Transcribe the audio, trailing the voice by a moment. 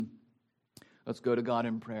Let's go to God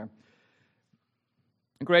in prayer.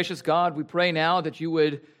 And gracious God, we pray now that you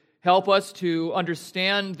would help us to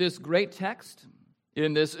understand this great text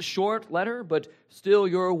in this short letter, but still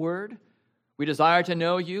your word. We desire to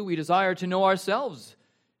know you. We desire to know ourselves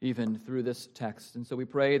even through this text. And so we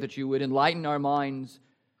pray that you would enlighten our minds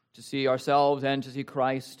to see ourselves and to see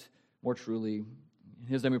Christ more truly. In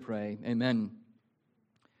his name we pray. Amen.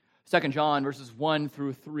 2 John verses 1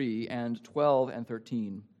 through 3 and 12 and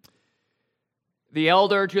 13. The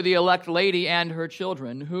elder to the elect lady and her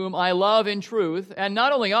children, whom I love in truth, and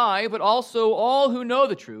not only I, but also all who know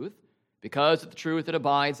the truth, because of the truth that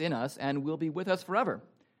abides in us and will be with us forever.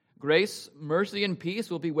 Grace, mercy, and peace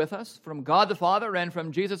will be with us from God the Father and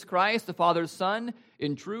from Jesus Christ, the Father's Son,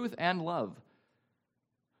 in truth and love.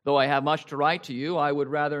 Though I have much to write to you, I would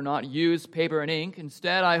rather not use paper and ink.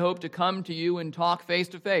 Instead, I hope to come to you and talk face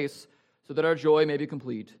to face, so that our joy may be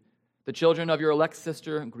complete. The children of your elect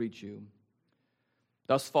sister greet you.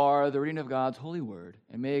 Thus far, the reading of God's holy word,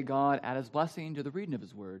 and may God add his blessing to the reading of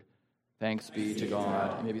his word. Thanks be to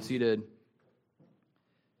God. You may be seated.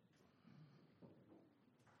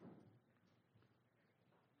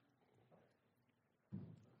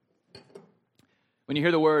 When you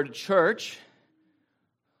hear the word church,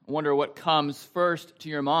 I wonder what comes first to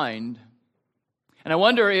your mind. And I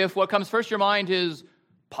wonder if what comes first to your mind is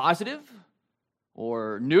positive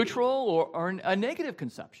or neutral or a negative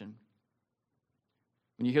conception.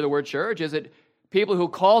 When you hear the word church, is it people who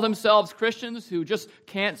call themselves Christians who just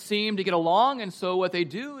can't seem to get along, and so what they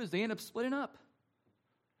do is they end up splitting up?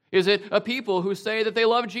 Is it a people who say that they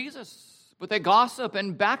love Jesus, but they gossip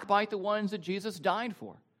and backbite the ones that Jesus died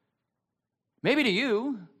for? Maybe to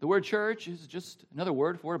you, the word church is just another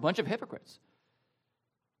word for a bunch of hypocrites.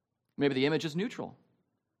 Maybe the image is neutral.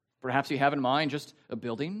 Perhaps you have in mind just a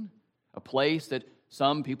building, a place that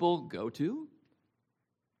some people go to.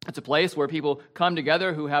 It's a place where people come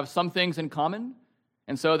together who have some things in common,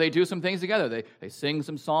 and so they do some things together. They sing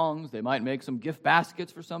some songs. They might make some gift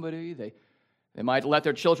baskets for somebody. They might let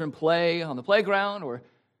their children play on the playground or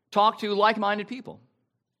talk to like-minded people,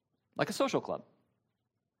 like a social club.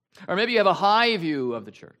 Or maybe you have a high view of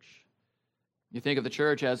the church. You think of the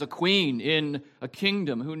church as a queen in a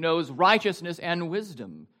kingdom who knows righteousness and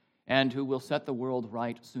wisdom and who will set the world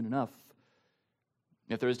right soon enough.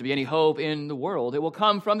 If there is to be any hope in the world, it will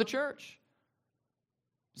come from the church.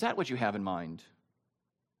 Is that what you have in mind?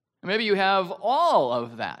 Or maybe you have all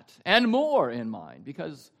of that and more in mind,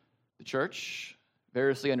 because the church,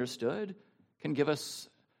 variously understood, can give us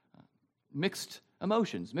mixed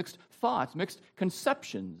emotions, mixed thoughts, mixed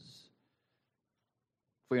conceptions.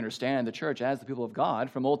 If we understand the church as the people of God,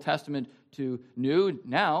 from Old Testament to New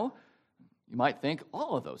now, you might think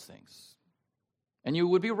all of those things. And you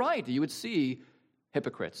would be right. You would see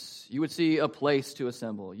hypocrites. You would see a place to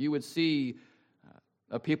assemble. You would see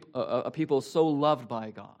a people so loved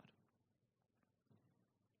by God.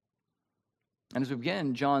 And as we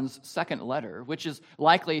begin John's second letter, which is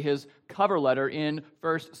likely his cover letter in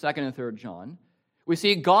 1st, 2nd, and 3rd John, we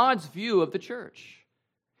see God's view of the church.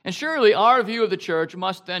 And surely our view of the church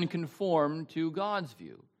must then conform to God's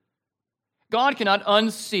view. God cannot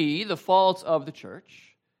unsee the faults of the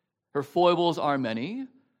church. Her foibles are many.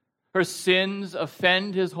 Her sins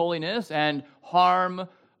offend his holiness and harm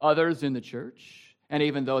others in the church, and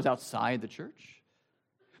even those outside the church.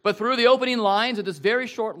 But through the opening lines of this very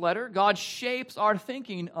short letter, God shapes our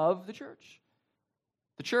thinking of the church.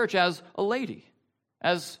 The church as a lady,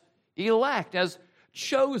 as elect, as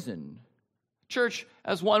chosen. Church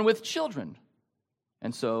as one with children.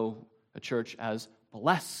 And so a church as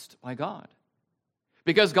blessed by God.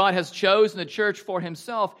 Because God has chosen the church for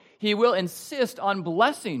himself, he will insist on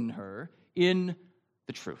blessing her in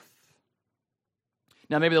the truth.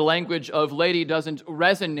 Now, maybe the language of lady doesn't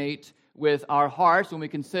resonate with our hearts when we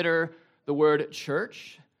consider the word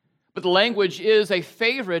church, but the language is a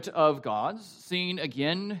favorite of God's, seen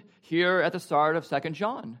again here at the start of 2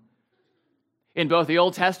 John. In both the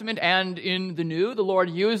Old Testament and in the New, the Lord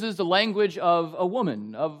uses the language of a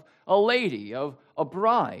woman, of a lady, of a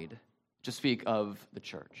bride, to speak of the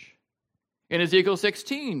church. In Ezekiel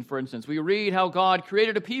 16, for instance, we read how God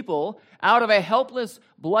created a people out of a helpless,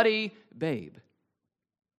 bloody babe.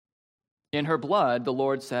 In her blood, the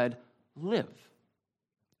Lord said, "Live."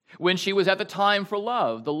 When she was at the time for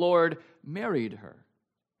love, the Lord married her.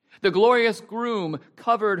 The glorious groom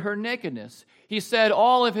covered her nakedness. He said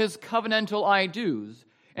all of his covenantal I do's,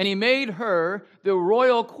 and he made her the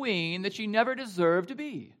royal queen that she never deserved to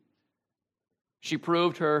be. She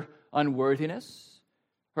proved her unworthiness,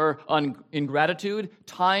 her ingratitude,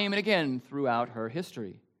 time and again throughout her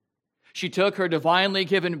history. She took her divinely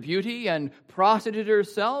given beauty and prostituted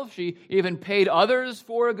herself. She even paid others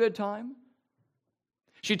for a good time.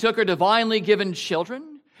 She took her divinely given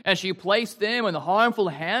children and she placed them in the harmful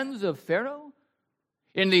hands of Pharaoh,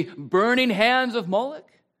 in the burning hands of Moloch,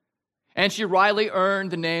 and she rightly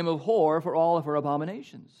earned the name of whore for all of her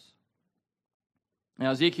abominations.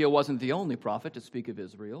 Now, Ezekiel wasn't the only prophet to speak of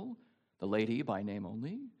Israel, the lady by name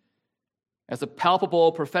only. As a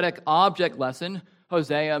palpable prophetic object lesson,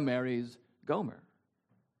 Hosea marries Gomer,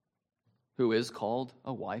 who is called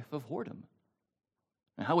a wife of whoredom.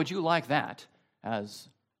 Now, how would you like that as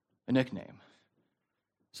a nickname?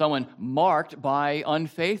 Someone marked by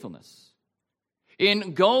unfaithfulness.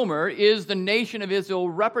 In Gomer is the nation of Israel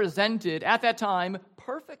represented at that time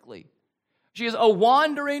perfectly. She is a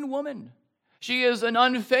wandering woman. She is an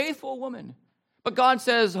unfaithful woman. But God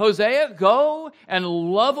says, Hosea, go and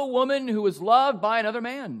love a woman who is loved by another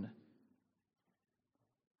man.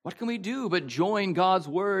 What can we do but join God's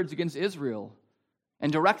words against Israel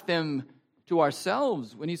and direct them to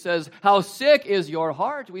ourselves? When he says, how sick is your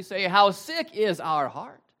heart? We say, how sick is our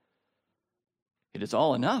heart? It is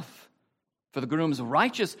all enough for the groom's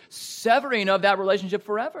righteous severing of that relationship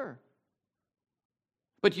forever.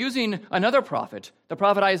 But using another prophet, the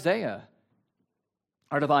prophet Isaiah,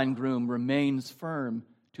 our divine groom remains firm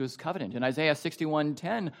to his covenant. In Isaiah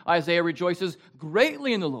 61:10, Isaiah rejoices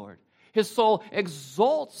greatly in the Lord. His soul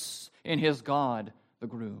exults in his God, the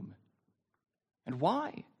groom. And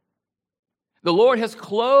why? The Lord has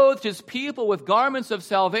clothed his people with garments of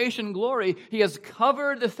salvation glory. He has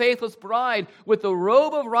covered the faithless bride with the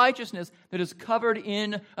robe of righteousness that is covered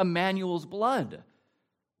in Emmanuel's blood.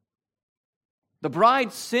 The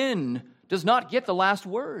bride's sin does not get the last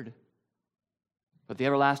word, but the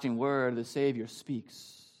everlasting word of the Savior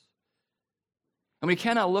speaks. And we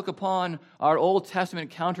cannot look upon our Old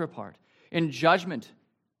Testament counterpart in judgment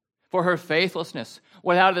for her faithlessness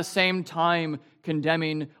without at the same time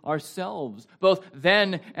condemning ourselves. Both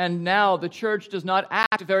then and now, the church does not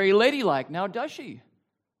act very ladylike, now does she?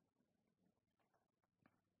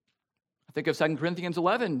 I think of 2 Corinthians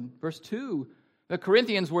 11, verse 2. The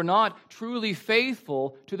Corinthians were not truly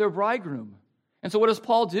faithful to their bridegroom. And so what does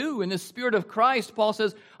Paul do? In the Spirit of Christ, Paul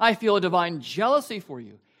says, I feel a divine jealousy for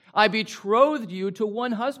you. I betrothed you to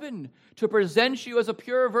one husband to present you as a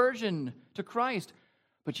pure virgin to Christ.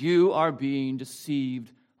 But you are being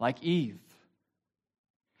deceived like Eve.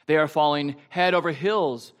 They are falling head over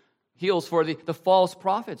heels for the false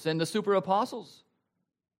prophets and the super apostles.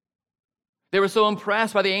 They were so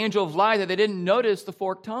impressed by the angel of light that they didn't notice the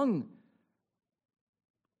forked tongue.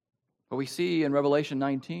 But we see in Revelation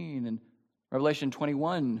 19 and Revelation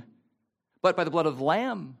 21, but by the blood of the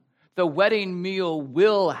Lamb, the wedding meal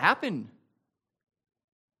will happen.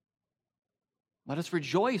 Let us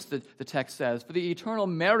rejoice, the text says, for the eternal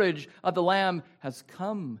marriage of the Lamb has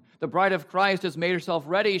come. The bride of Christ has made herself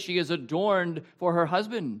ready. She is adorned for her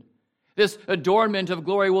husband. This adornment of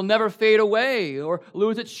glory will never fade away or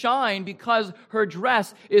lose its shine because her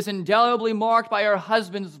dress is indelibly marked by her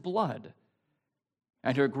husband's blood.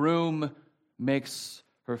 And her groom makes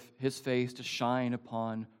his face to shine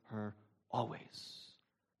upon her always.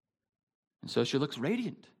 And so she looks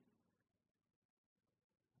radiant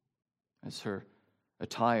as her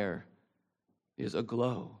attire is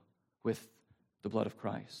aglow with the blood of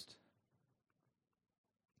Christ.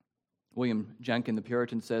 William Jenkin, the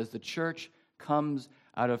Puritan, says, the church comes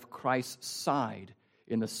out of Christ's side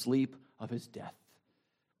in the sleep of his death.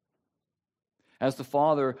 As the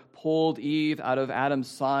Father pulled Eve out of Adam's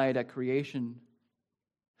side at creation,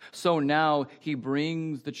 so now he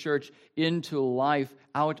brings the church into life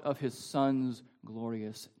out of his Son's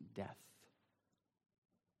glorious death.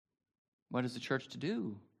 What is the church to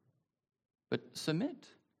do? But submit,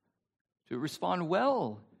 to respond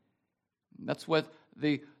well. That's what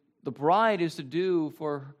the bride is to do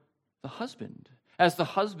for the husband. As the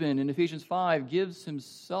husband in Ephesians 5 gives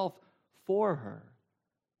himself for her,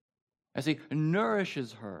 as he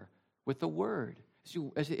nourishes her with the word,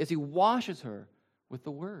 as he washes her with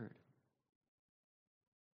the word.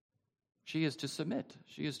 She is to submit.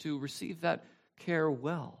 She is to receive that care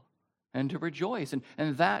well and to rejoice.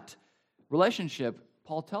 And that relationship,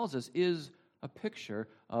 Paul tells us, is a picture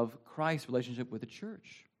of Christ's relationship with the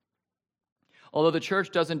church. Although the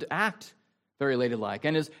church doesn't act very ladylike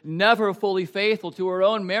and is never fully faithful to her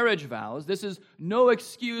own marriage vows, this is no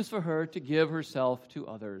excuse for her to give herself to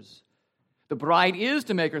others. The bride is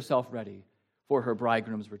to make herself ready for her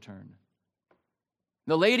bridegroom's return.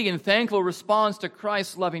 The lady, in thankful response to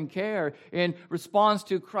Christ's loving care, in response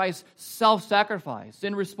to Christ's self-sacrifice,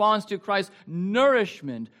 in response to Christ's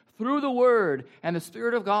nourishment through the Word and the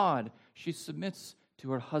Spirit of God, she submits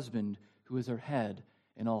to her husband, who is her head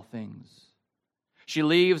in all things. She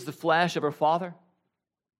leaves the flesh of her father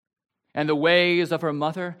and the ways of her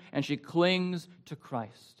mother, and she clings to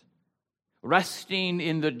Christ, resting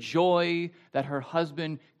in the joy that her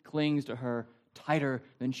husband clings to her tighter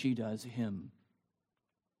than she does him.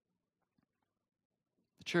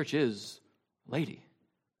 The church is lady.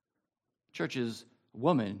 The church is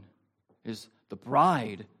woman, is the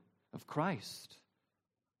bride of Christ.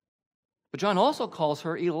 But John also calls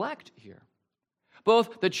her elect here.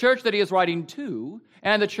 Both the church that he is writing to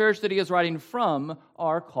and the church that he is writing from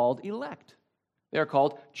are called elect. They are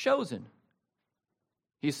called chosen.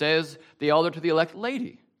 He says the elder to the elect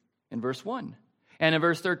lady in verse 1. And in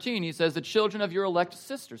verse 13, he says the children of your elect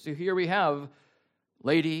sister. So here we have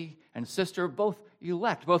lady and sister, both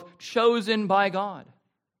elect, both chosen by God.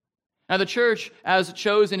 Now, the church as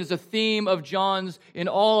chosen is a theme of John's in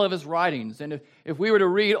all of his writings. And if we were to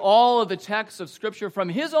read all of the texts of Scripture from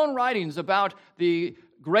his own writings about the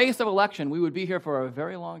grace of election, we would be here for a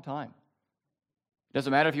very long time. It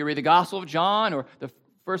doesn't matter if you read the Gospel of John or the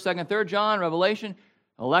 1st, 2nd, 3rd John, Revelation,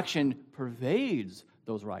 election pervades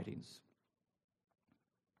those writings.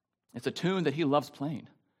 It's a tune that he loves playing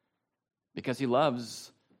because he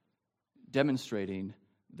loves demonstrating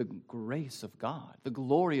the grace of God, the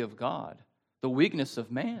glory of God, the weakness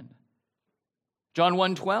of man. John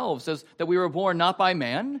 1:12 says that we were born not by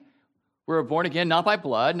man, we were born again not by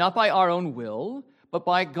blood, not by our own will, but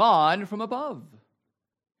by God from above.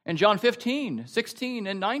 In John 15:16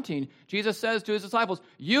 and 19, Jesus says to his disciples,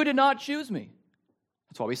 "You did not choose me."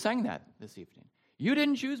 That's why we sang that this evening. You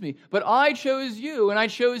didn't choose me, but I chose you, and I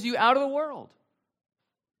chose you out of the world.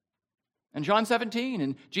 In John 17,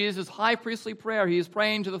 in Jesus' high priestly prayer, he is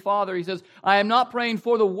praying to the Father. He says, I am not praying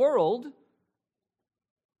for the world,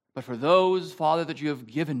 but for those, Father, that you have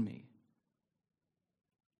given me.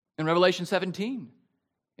 In Revelation 17,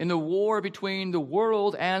 in the war between the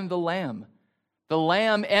world and the Lamb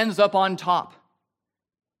ends up on top.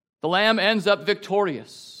 The Lamb ends up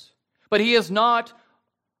victorious. But he is not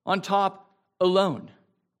on top alone.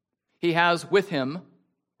 He has with him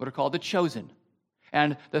what are called the chosen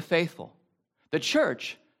and the faithful. The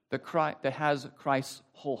church that has Christ's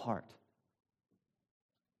whole heart.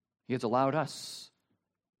 He has allowed us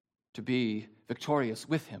to be victorious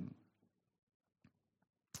with him.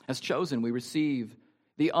 As chosen, we receive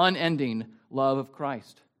the unending love of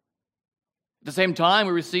Christ. At the same time,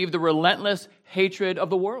 we receive the relentless hatred of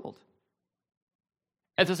the world.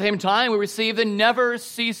 At the same time, we receive the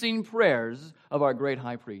never-ceasing prayers of our great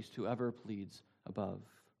high priest, who ever pleads above.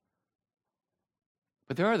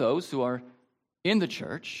 But there are those who are in the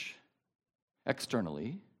church,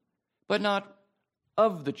 externally, but not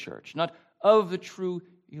of the church, not of the true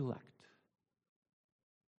elect.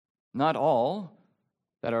 Not all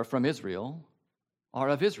that are from Israel are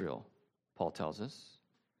of Israel, Paul tells us.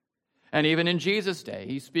 And even in Jesus' day,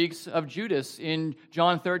 he speaks of Judas in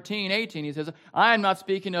John 13:18. He says, I am not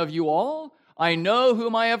speaking of you all. I know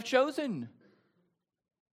whom I have chosen.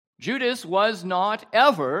 Judas was not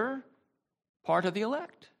ever part of the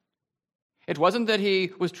elect. It wasn't that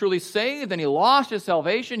he was truly saved and he lost his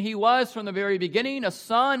salvation. He was, from the very beginning, a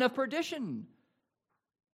son of perdition.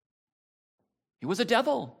 He was a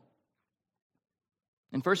devil.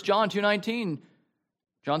 In 1 John 2:19,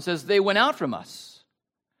 John says, they went out from us,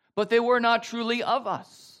 but they were not truly of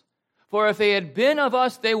us. For if they had been of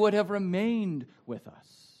us, they would have remained with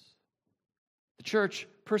us. The church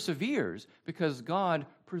perseveres because God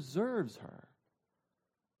preserves her.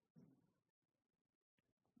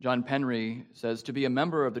 John Penry says to be a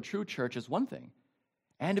member of the true church is one thing,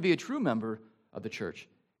 and to be a true member of the church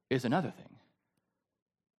is another thing.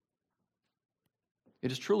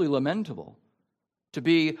 It is truly lamentable to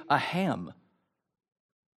be a Ham,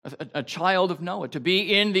 a child of Noah, to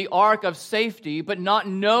be in the ark of safety, but not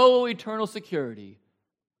know eternal security.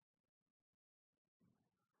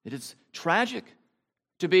 It is tragic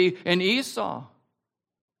to be an Esau.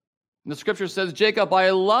 And the scripture says, Jacob I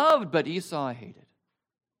loved, but Esau I hated.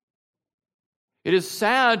 It is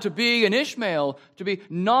sad to be an Ishmael, to be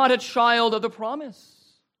not a child of the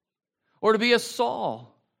promise, or to be a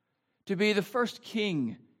Saul, to be the first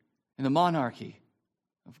king in the monarchy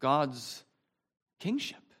of God's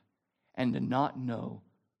kingship, and to not know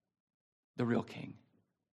the real king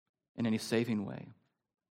in any saving way.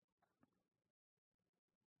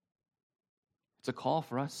 It's a call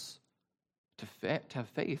for us to have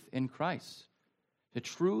faith in Christ, to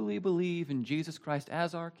truly believe in Jesus Christ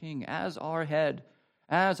as our King, as our head,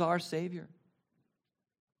 as our Savior.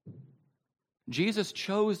 Jesus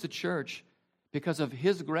chose the church because of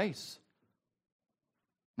his grace,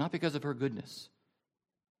 not because of her goodness.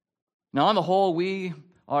 Now, on the whole, we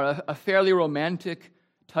are a fairly romantic,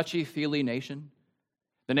 touchy-feely nation.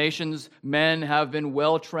 The nation's men have been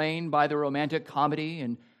well-trained by the romantic comedy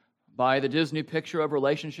and by the Disney picture of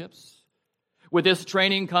relationships. With this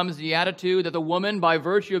training comes the attitude that the woman, by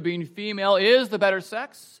virtue of being female, is the better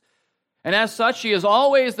sex, and as such, she is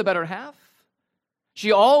always the better half.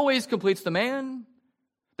 She always completes the man.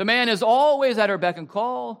 The man is always at her beck and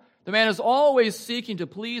call. The man is always seeking to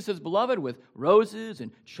please his beloved with roses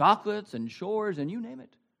and chocolates and chores and you name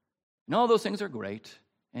it. And all those things are great,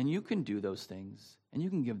 and you can do those things, and you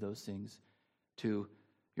can give those things to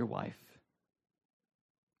your wife.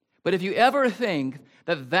 But if you ever think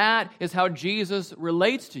that that is how Jesus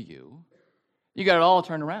relates to you, you got it all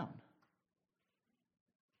turned around.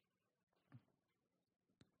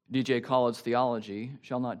 D.J. Khaled's theology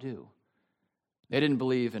shall not do. They didn't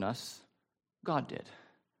believe in us. God did.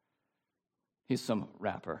 He's some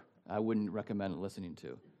rapper I wouldn't recommend listening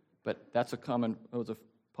to. But it was a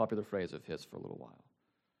popular phrase of his for a little while.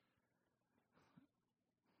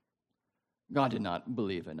 God did not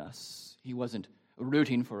believe in us. He wasn't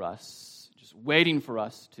rooting for us, just waiting for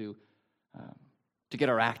us to get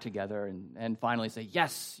our act together and finally say,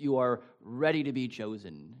 yes, you are ready to be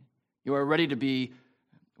chosen. You are ready to be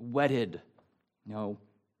wedded. No,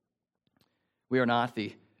 we are not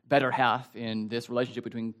the better half in this relationship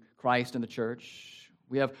between Christ and the church.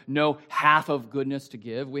 We have no half of goodness to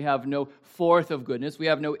give. We have no fourth of goodness. We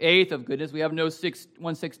have no eighth of goodness. We have no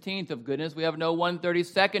 1/16th of goodness. We have no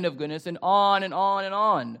 1/32 of goodness, and on and on and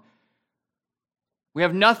on. We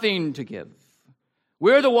have nothing to give.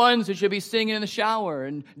 We're the ones who should be singing in the shower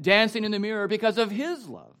and dancing in the mirror because of His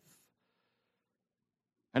love.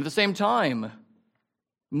 And at the same time,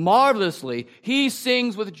 marvelously, He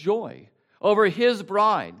sings with joy over His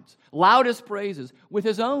bride's loudest praises with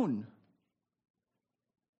His own.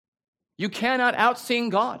 You cannot out-sing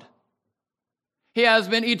God. He has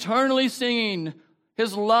been eternally singing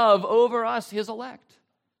His love over us, His elect.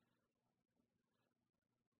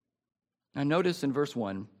 Now notice in verse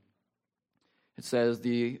 1, it says,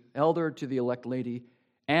 the elder to the elect lady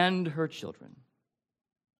and her children.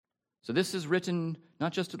 So this is written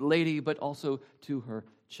not just to the lady, but also to her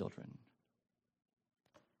children.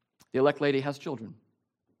 The elect lady has children,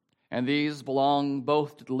 and these belong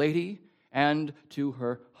both to the lady and to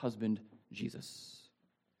her husband, Jesus.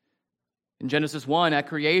 In Genesis 1, at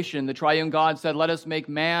creation, the triune God said, let us make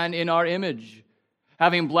man in our image.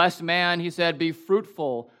 Having blessed man, He said, be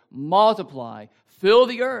fruitful, multiply, fill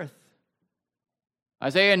the earth.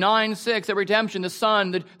 Isaiah 9:6, at redemption, the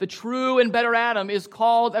Son, the true and better Adam, is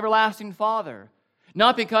called everlasting Father.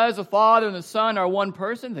 Not because the Father and the Son are one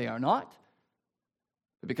person, they are not,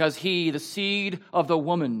 but because He, the seed of the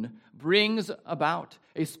woman, brings about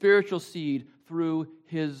a spiritual seed through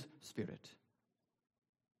His Spirit.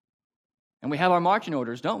 And we have our marching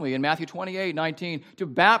orders, don't we, in Matthew 28:19, to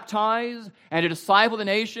baptize and to disciple the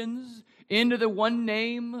nations into the one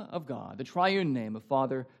name of God, the triune name of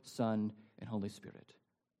Father, Son, and Holy Spirit.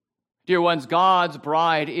 Dear ones, God's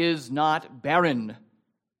bride is not barren.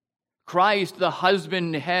 Christ, the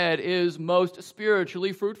husband head, is most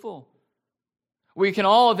spiritually fruitful. We can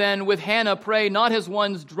all then, with Hannah, pray not as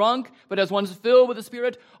one's drunk, but as one's filled with the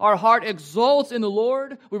Spirit. Our heart exults in the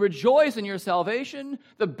Lord. We rejoice in your salvation.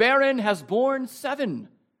 The barren has borne 7.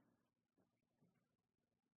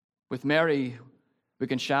 With Mary, we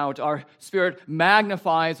can shout, our spirit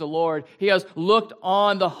magnifies the Lord. He has looked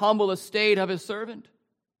on the humble estate of His servant.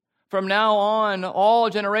 From now on, all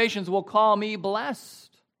generations will call me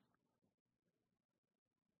blessed.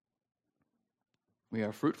 We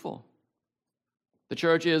are fruitful. The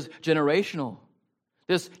church is generational.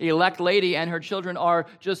 This elect lady and her children are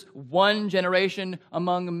just one generation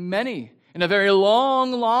among many in a very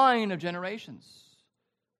long line of generations.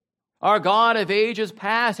 Our God of ages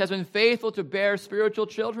past has been faithful to bear spiritual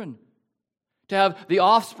children, to have the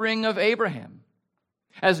offspring of Abraham.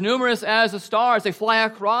 As numerous as the stars, they fly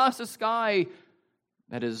across the sky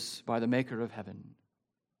that is by the Maker of heaven.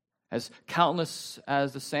 As countless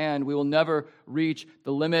as the sand, we will never reach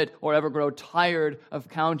the limit or ever grow tired of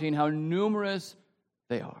counting how numerous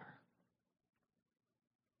they are.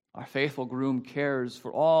 Our faithful groom cares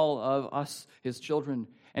for all of us, His children,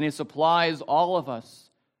 and He supplies all of us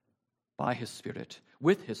by His Spirit,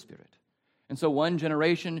 with His Spirit. And so one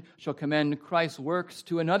generation shall commend Christ's works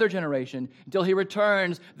to another generation until He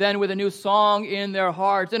returns, then with a new song in their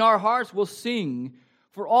hearts. And our hearts will sing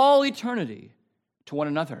for all eternity to one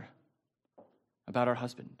another about our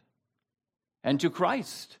husband, and to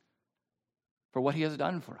Christ for what He has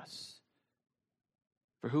done for us,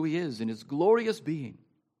 for who He is in His glorious being.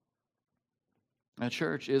 The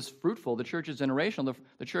church is fruitful. The church is generational.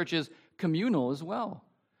 The church is communal as well.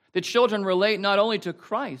 The children relate not only to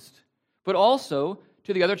Christ, but also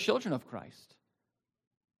to the other children of Christ.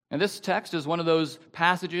 And this text is one of those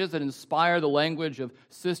passages that inspire the language of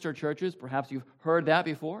sister churches. Perhaps you've heard that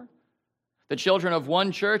before. The children of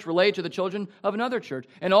one church relate to the children of another church.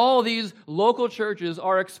 And all these local churches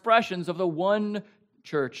are expressions of the one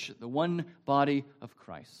church, the one body of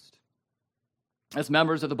Christ. As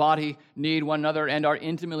members of the body need one another and are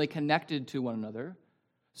intimately connected to one another,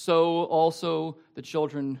 so also the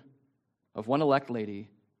children of one elect lady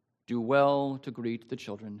do well to greet the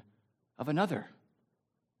children of another.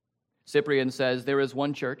 Cyprian says, there is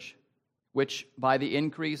one church which, by the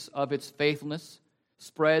increase of its faithfulness,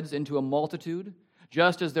 spreads into a multitude,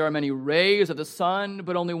 just as there are many rays of the sun,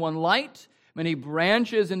 but only one light, many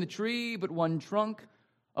branches in the tree, but one trunk,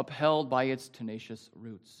 upheld by its tenacious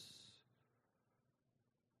roots.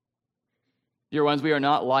 Dear ones, we are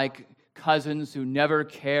not like cousins who never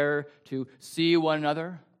care to see one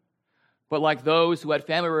another, but like those who at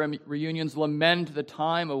family reunions lament the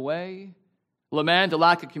time away, lament the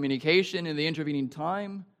lack of communication in the intervening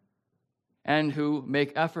time, and who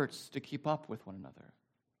make efforts to keep up with one another.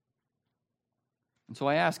 And so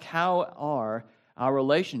I ask, how are our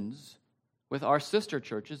relations with our sister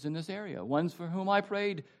churches in this area, ones for whom I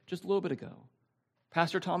prayed just a little bit ago?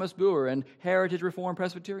 Pastor Thomas Boer and Heritage Reformed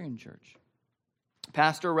Presbyterian Church.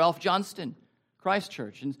 Pastor Ralph Johnston, Christ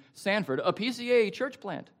Church in Sanford, a PCA church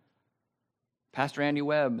plant. Pastor Andy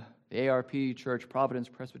Webb, the ARP Church, Providence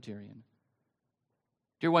Presbyterian.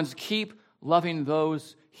 Dear ones, keep loving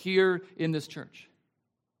those here in this church.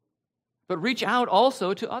 But reach out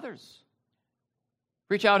also to others.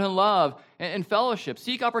 Reach out in love and fellowship.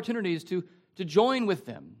 Seek opportunities to join with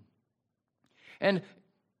them. And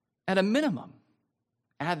at a minimum,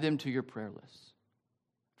 add them to your prayer list.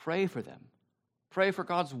 Pray for them. Pray for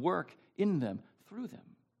God's work in them, through them.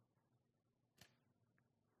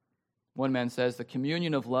 One man says, the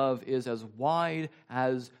communion of love is as wide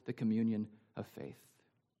as the communion of faith.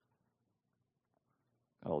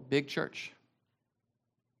 Oh, big church.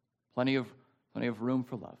 Plenty of room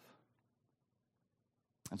for love.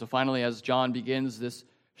 And so finally, as John begins this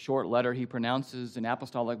short letter, he pronounces an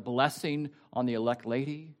apostolic blessing on the elect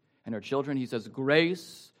lady and her children. He says,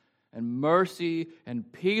 grace and mercy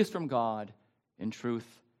and peace from God in truth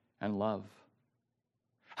and love.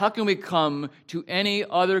 How can we come to any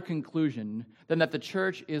other conclusion than that the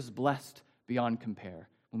church is blessed beyond compare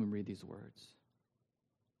when we read these words?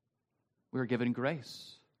 We are given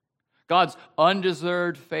grace. God's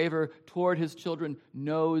undeserved favor toward his children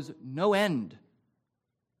knows no end.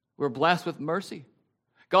 We're blessed with mercy.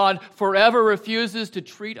 God forever refuses to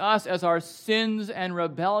treat us as our sins and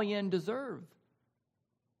rebellion deserve.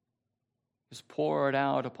 He's poured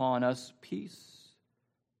out upon us peace.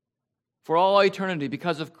 For all eternity,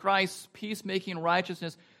 because of Christ's peacemaking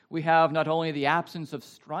righteousness, we have not only the absence of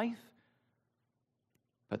strife,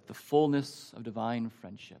 but the fullness of divine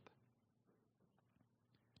friendship.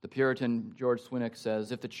 The Puritan George Swinnock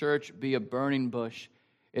says, if the church be a burning bush,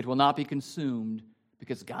 it will not be consumed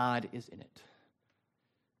because God is in it.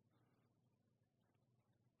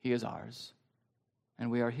 He is ours,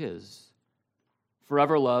 and we are his,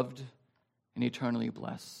 forever loved and eternally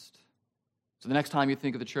blessed. So the next time you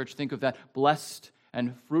think of the church, think of that blessed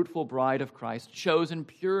and fruitful bride of Christ, chosen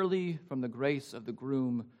purely from the grace of the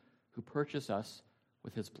groom who purchased us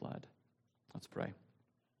with his blood. Let's pray.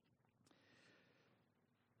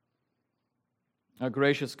 Our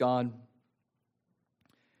gracious God,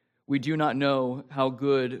 we do not know how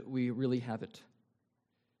good we really have it.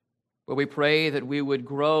 But we pray that we would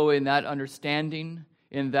grow in that understanding,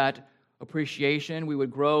 in that appreciation. We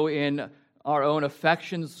would grow in our own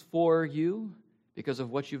affections for you because of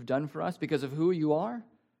what you've done for us, because of who you are.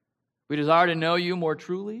 We desire to know you more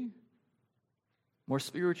truly, more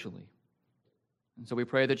spiritually. And so we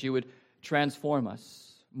pray that you would transform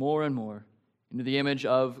us more and more into the image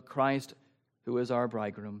of Christ, who is our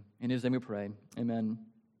bridegroom. In his name we pray. Amen.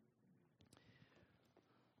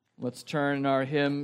 Let's turn our hymn